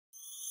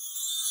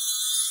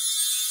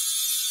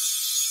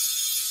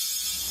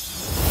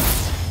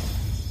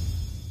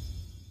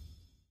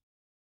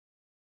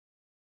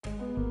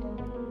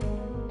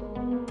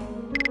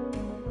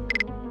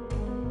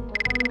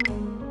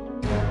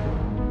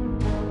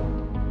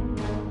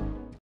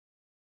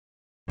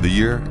The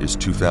year is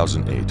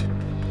 2008,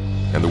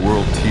 and the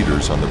world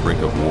teeters on the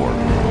brink of war.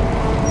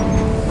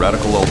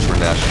 Radical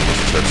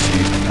ultranationalists have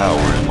seized power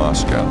in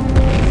Moscow.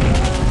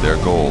 Their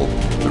goal,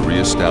 the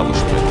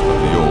re-establishment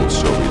of the old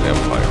Soviet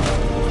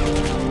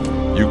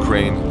Empire.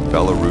 Ukraine,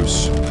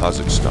 Belarus,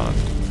 Kazakhstan.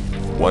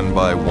 One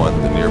by one,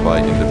 the nearby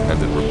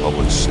independent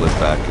republics slip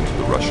back into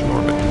the Russian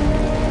orbit.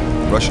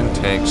 Russian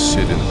tanks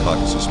sit in the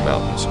Caucasus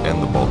Mountains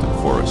and the Baltic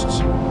forests,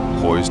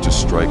 poised to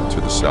strike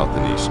to the south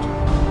and east.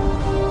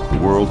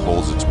 The world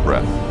holds its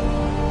breath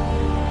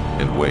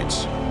and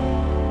waits.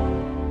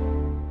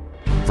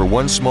 For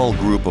one small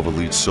group of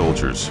elite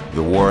soldiers,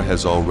 the war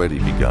has already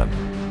begun.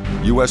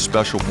 U.S.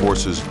 Special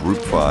Forces Group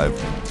 5,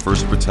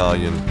 1st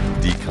Battalion,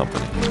 D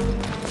Company.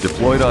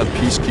 Deployed on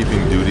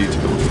peacekeeping duty to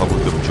the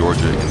Republic of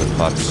Georgia in the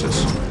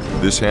Caucasus,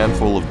 this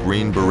handful of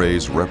Green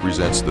Berets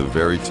represents the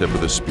very tip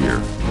of the spear,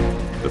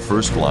 the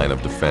first line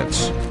of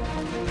defense.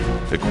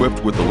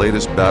 Equipped with the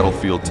latest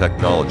battlefield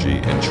technology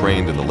and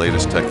trained in the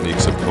latest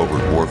techniques of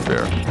covert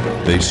warfare,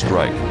 they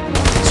strike,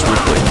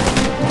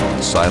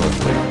 swiftly,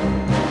 silently,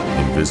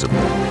 invisibly.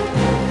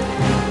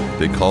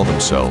 They call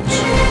themselves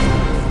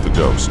the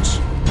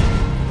Ghosts.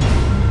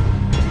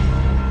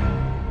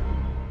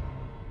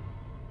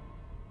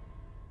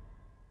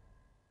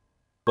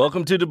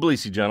 Welcome to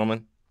Tbilisi,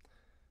 gentlemen.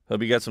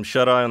 Hope you got some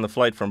shut-eye on the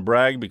flight from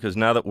Bragg, because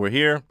now that we're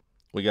here,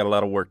 we got a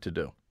lot of work to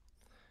do.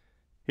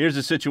 Here's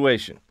the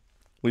situation.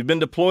 We've been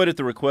deployed at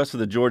the request of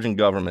the Georgian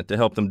government to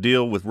help them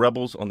deal with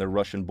rebels on their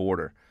Russian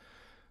border.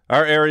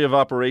 Our area of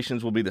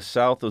operations will be the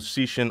South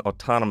Ossetian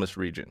Autonomous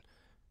Region,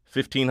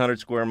 1,500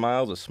 square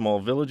miles of small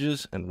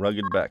villages and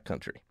rugged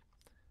backcountry.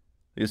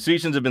 The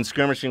Ossetians have been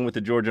skirmishing with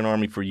the Georgian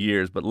army for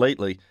years, but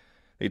lately,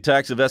 the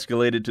attacks have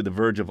escalated to the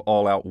verge of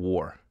all-out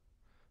war.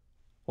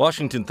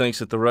 Washington thinks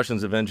that the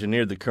Russians have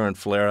engineered the current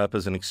flare-up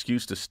as an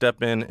excuse to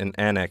step in and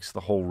annex the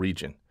whole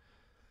region.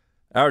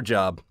 Our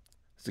job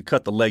is to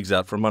cut the legs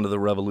out from under the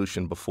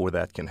revolution before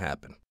that can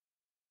happen.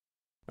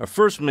 Our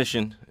first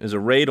mission is a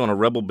raid on a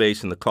rebel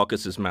base in the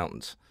Caucasus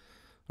Mountains.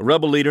 A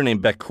rebel leader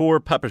named Bakur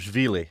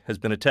Papashvili has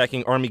been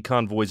attacking army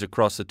convoys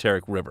across the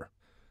Terek River.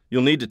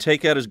 You'll need to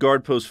take out his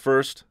guard post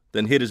first,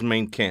 then hit his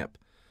main camp.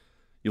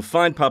 You'll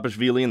find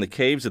Papashvili in the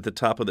caves at the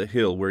top of the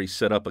hill where he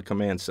set up a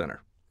command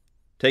center.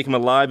 Take him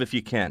alive if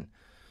you can,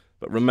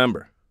 but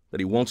remember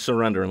that he won't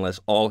surrender unless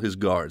all his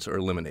guards are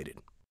eliminated.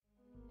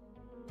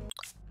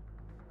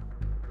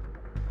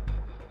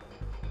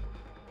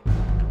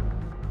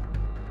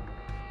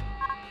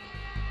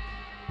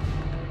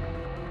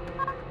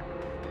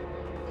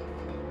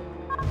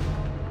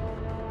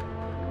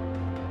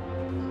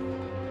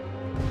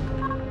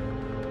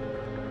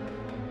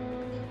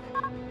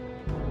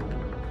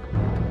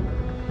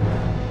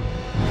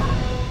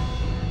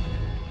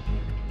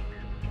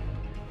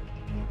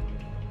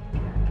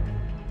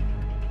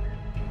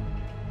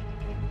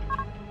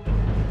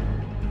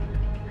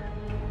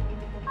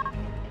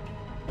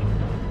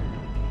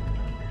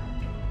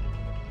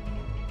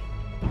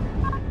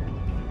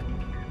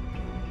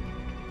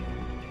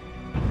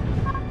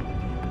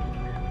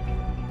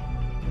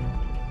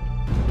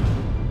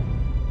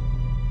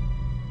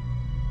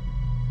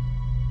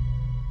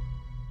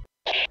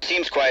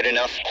 Seems quiet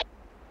enough.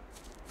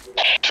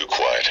 Too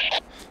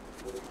quiet.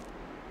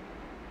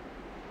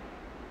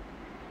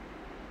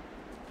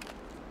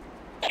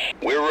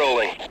 We're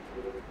rolling.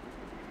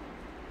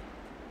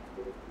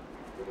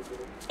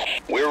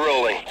 We're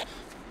rolling.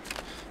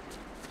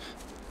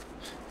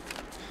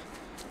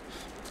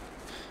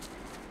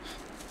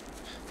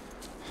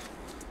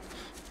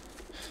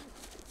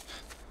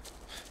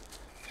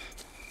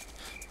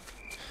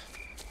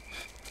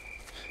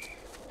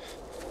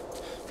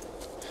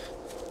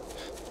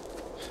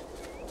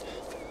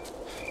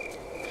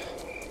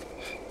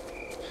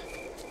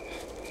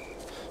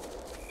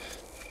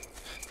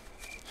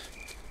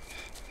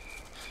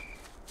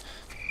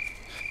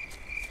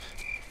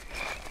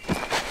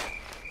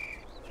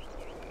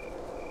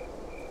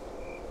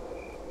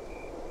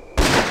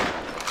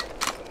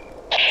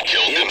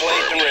 In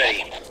place and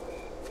ready.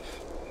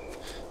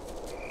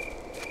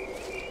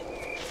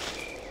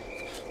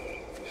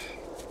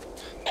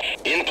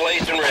 In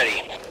place and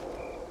ready.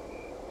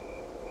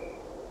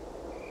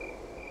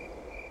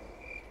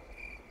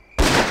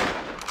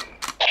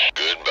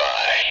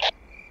 Goodbye.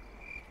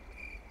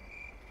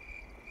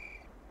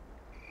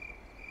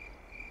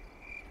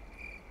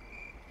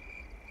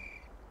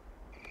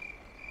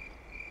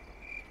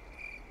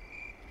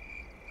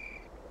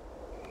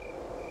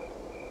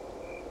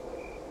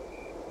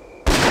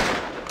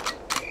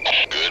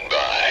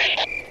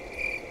 Goodbye.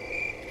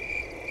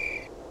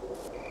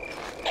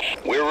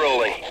 We're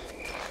rolling.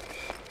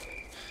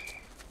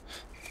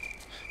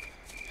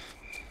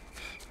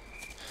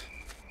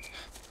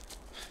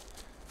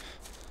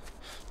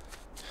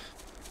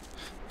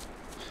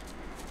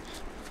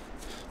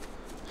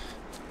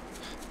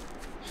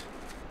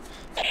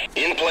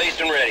 In place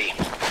and ready.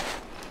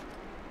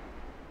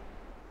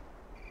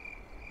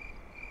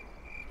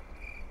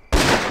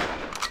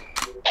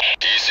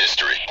 Peace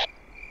history.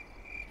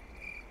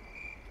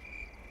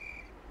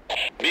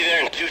 Be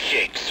there in 2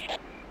 shakes.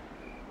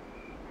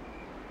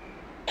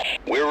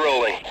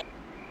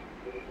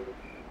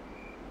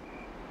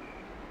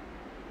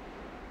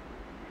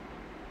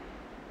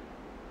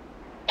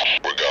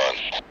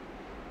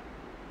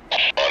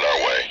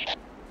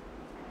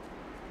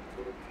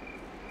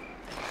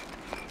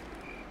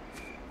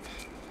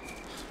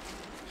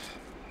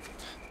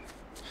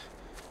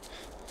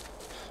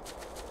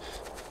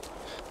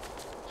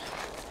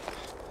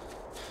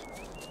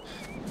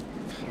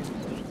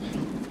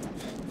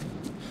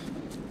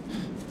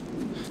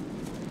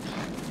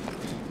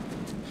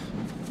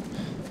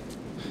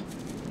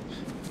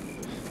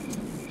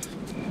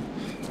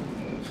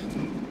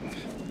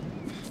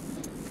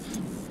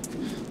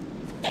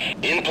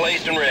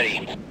 place and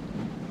ready.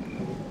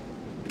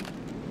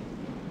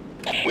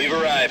 We've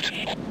arrived.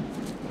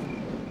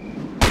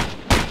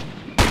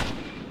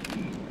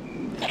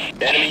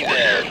 Enemy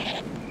there.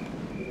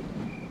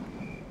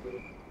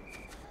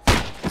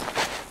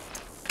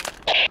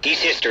 He's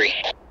history.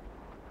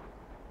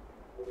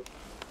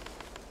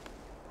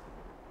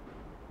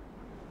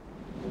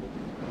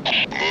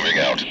 Moving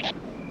out.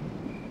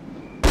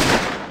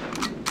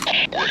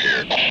 We're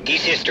here.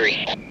 He's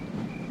history.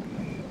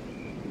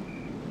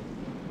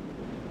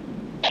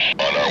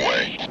 On our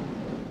way.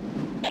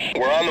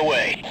 We're on the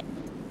way.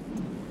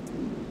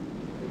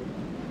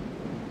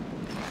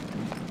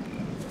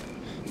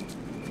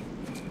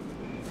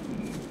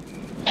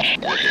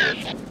 We're here.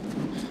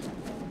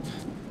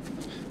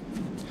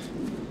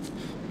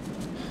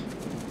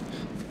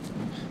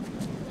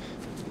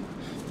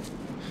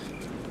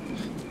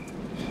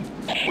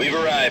 We've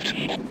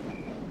arrived.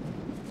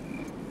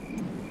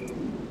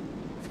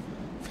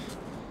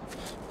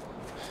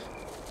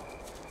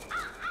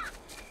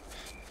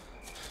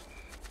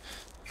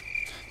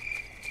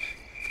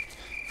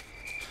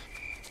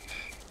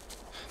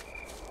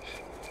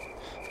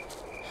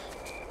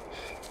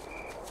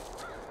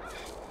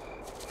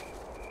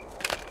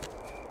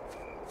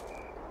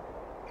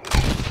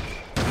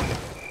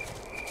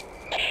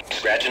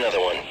 Scratch another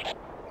one.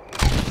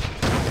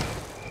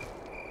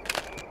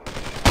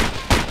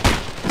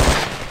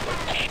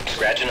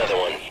 Scratch another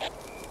one.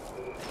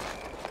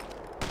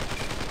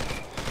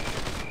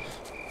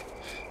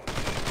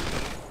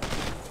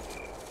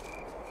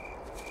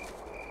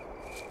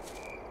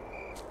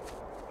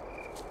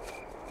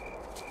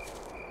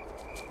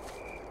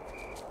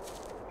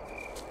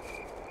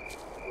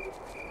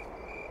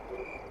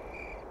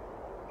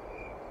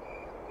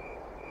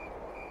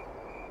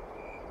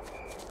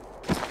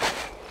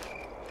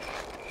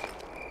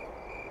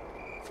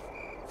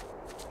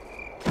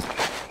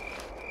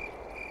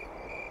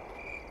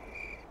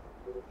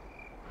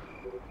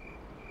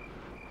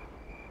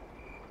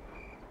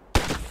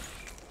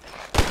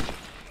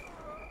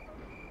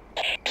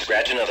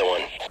 Scratch another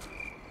one.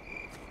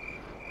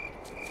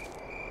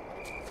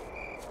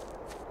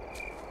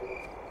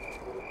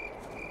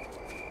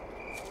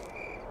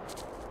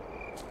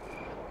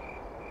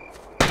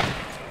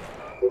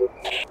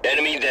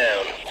 Enemy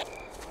down.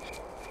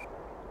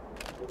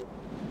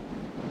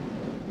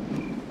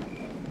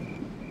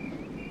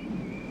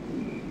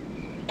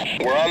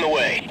 We're on the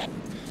way.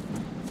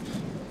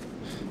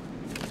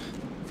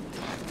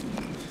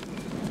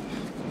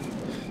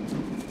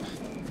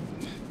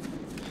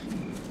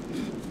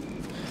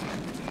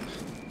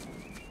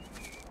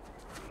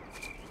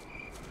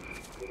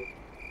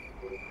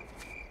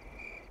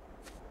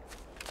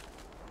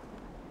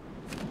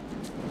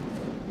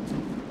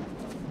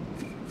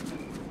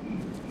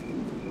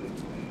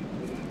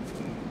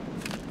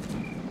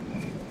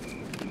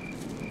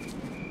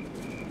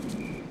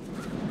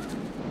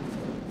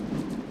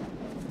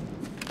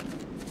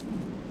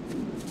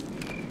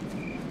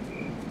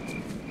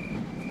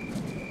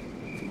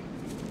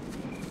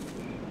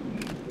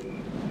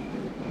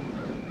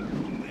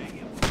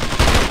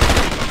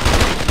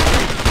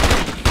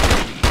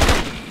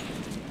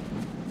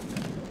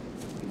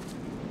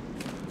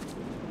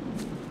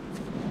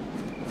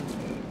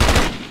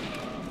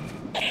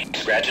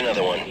 Scratch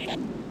another one.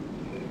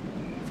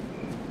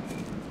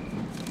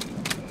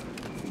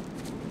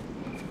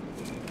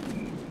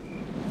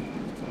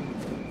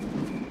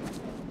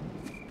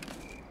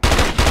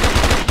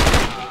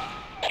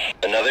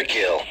 Another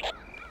kill.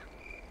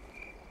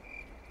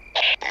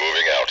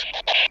 Moving out.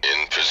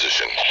 In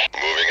position.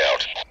 Moving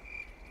out.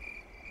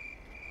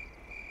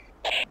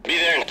 Be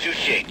there in 2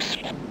 shakes.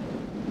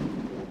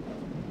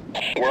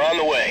 We're on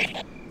the way.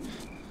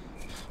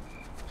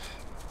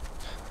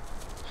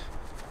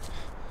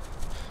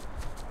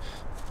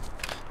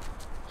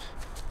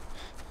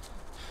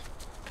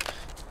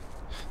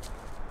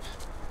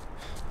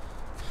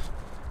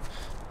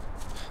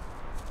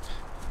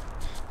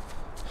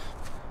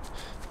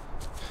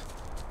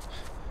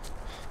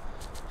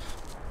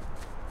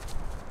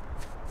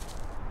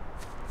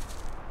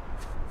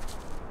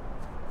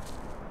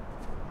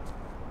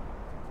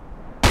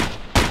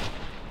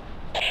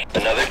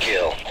 Another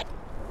kill.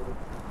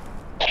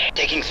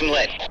 Taking some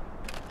lead.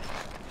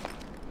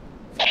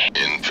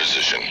 In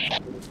position.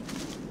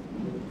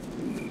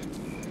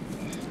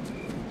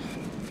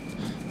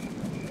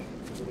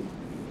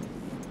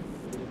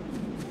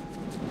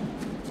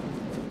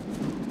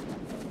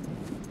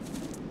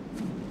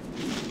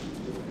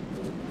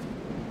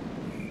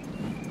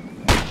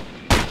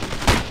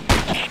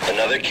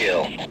 Another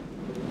kill.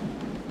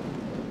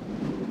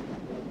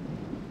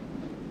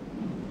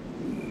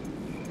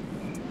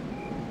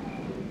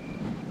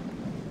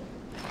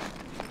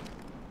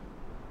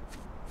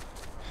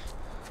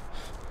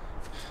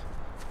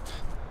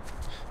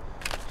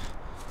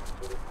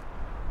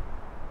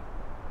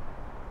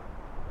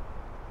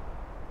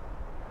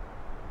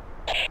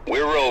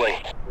 We're rolling.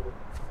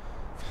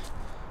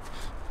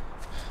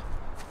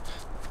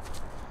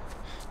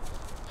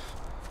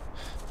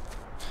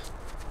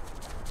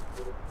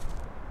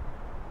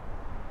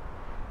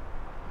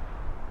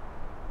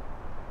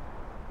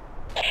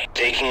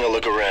 Taking a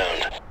look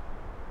around.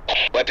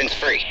 Weapons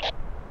free.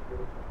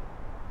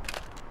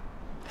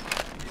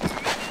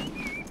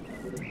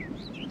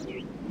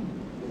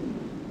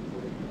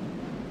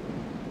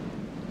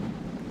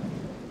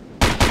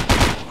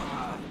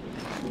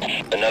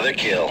 Another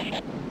kill.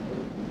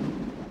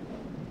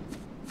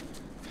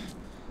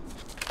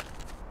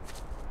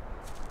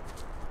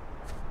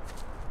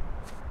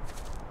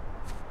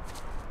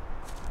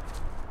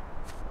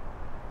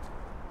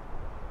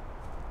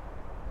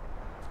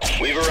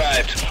 We've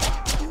arrived.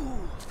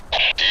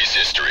 He's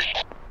history.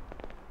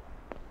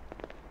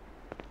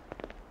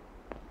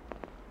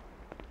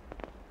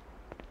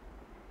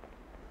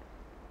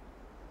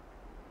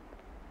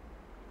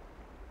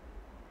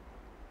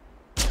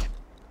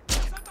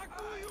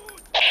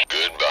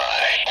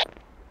 Goodbye.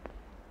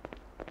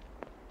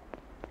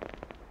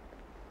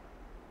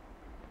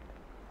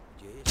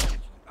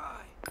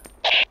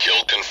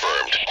 Kill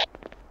confirmed.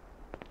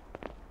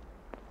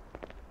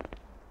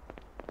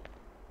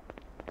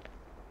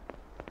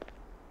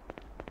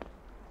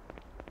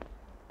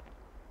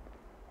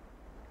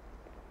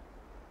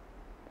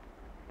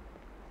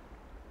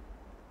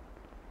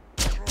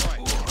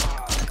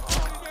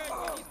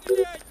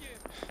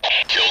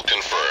 Kill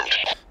confirmed.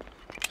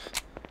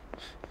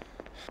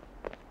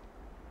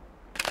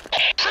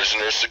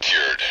 Prisoner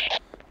secured.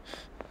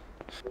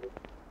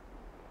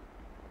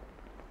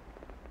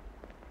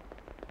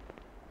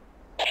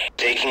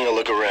 Taking a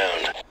look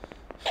around.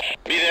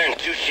 Be there in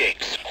 2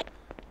 shakes.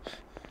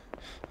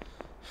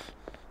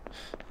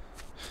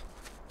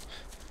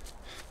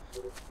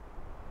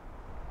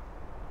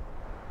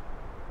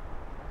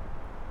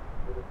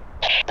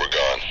 We're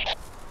gone.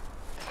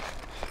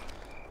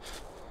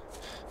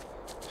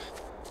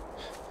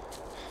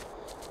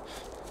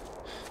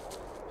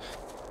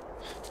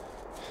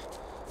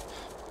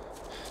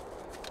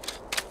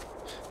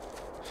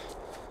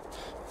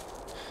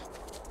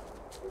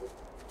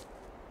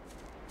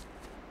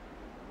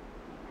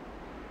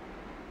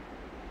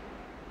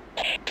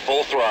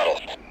 Full throttle.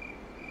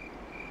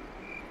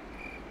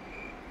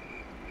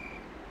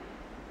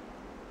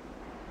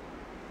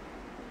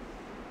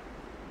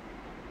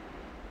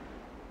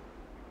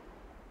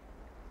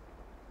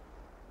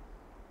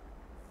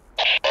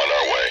 On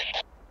our way.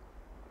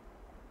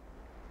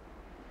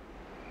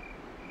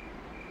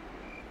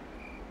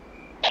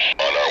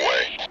 On our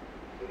way.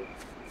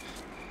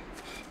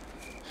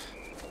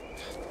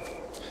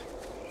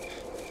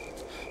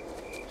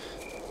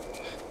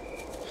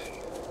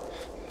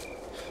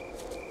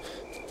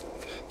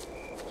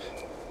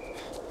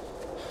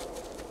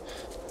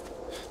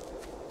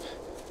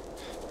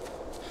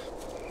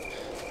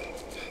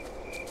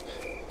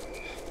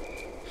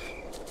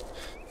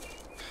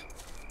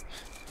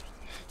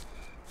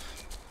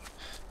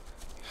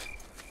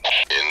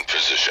 In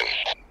position.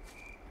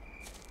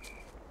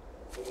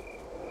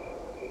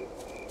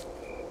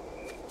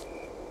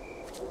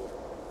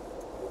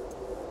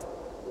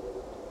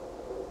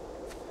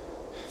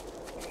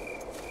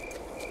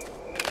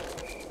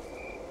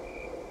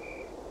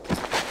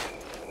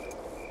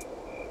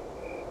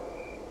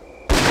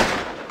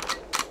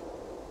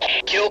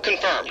 Kill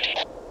confirmed.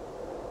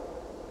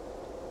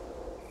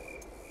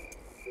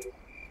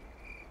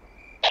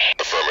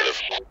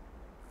 Affirmative.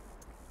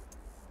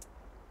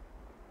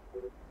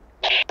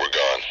 We're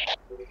gone.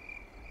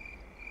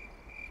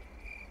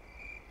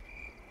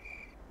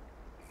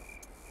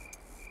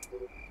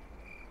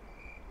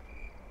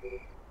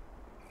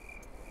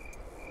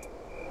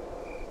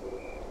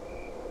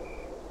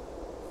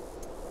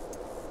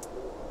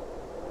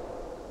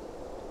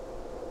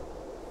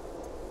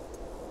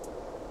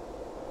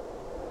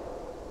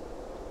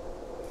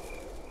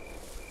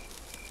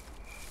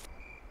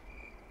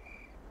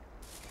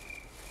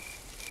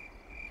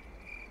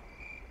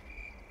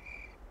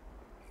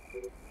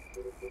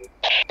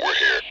 We're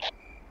here.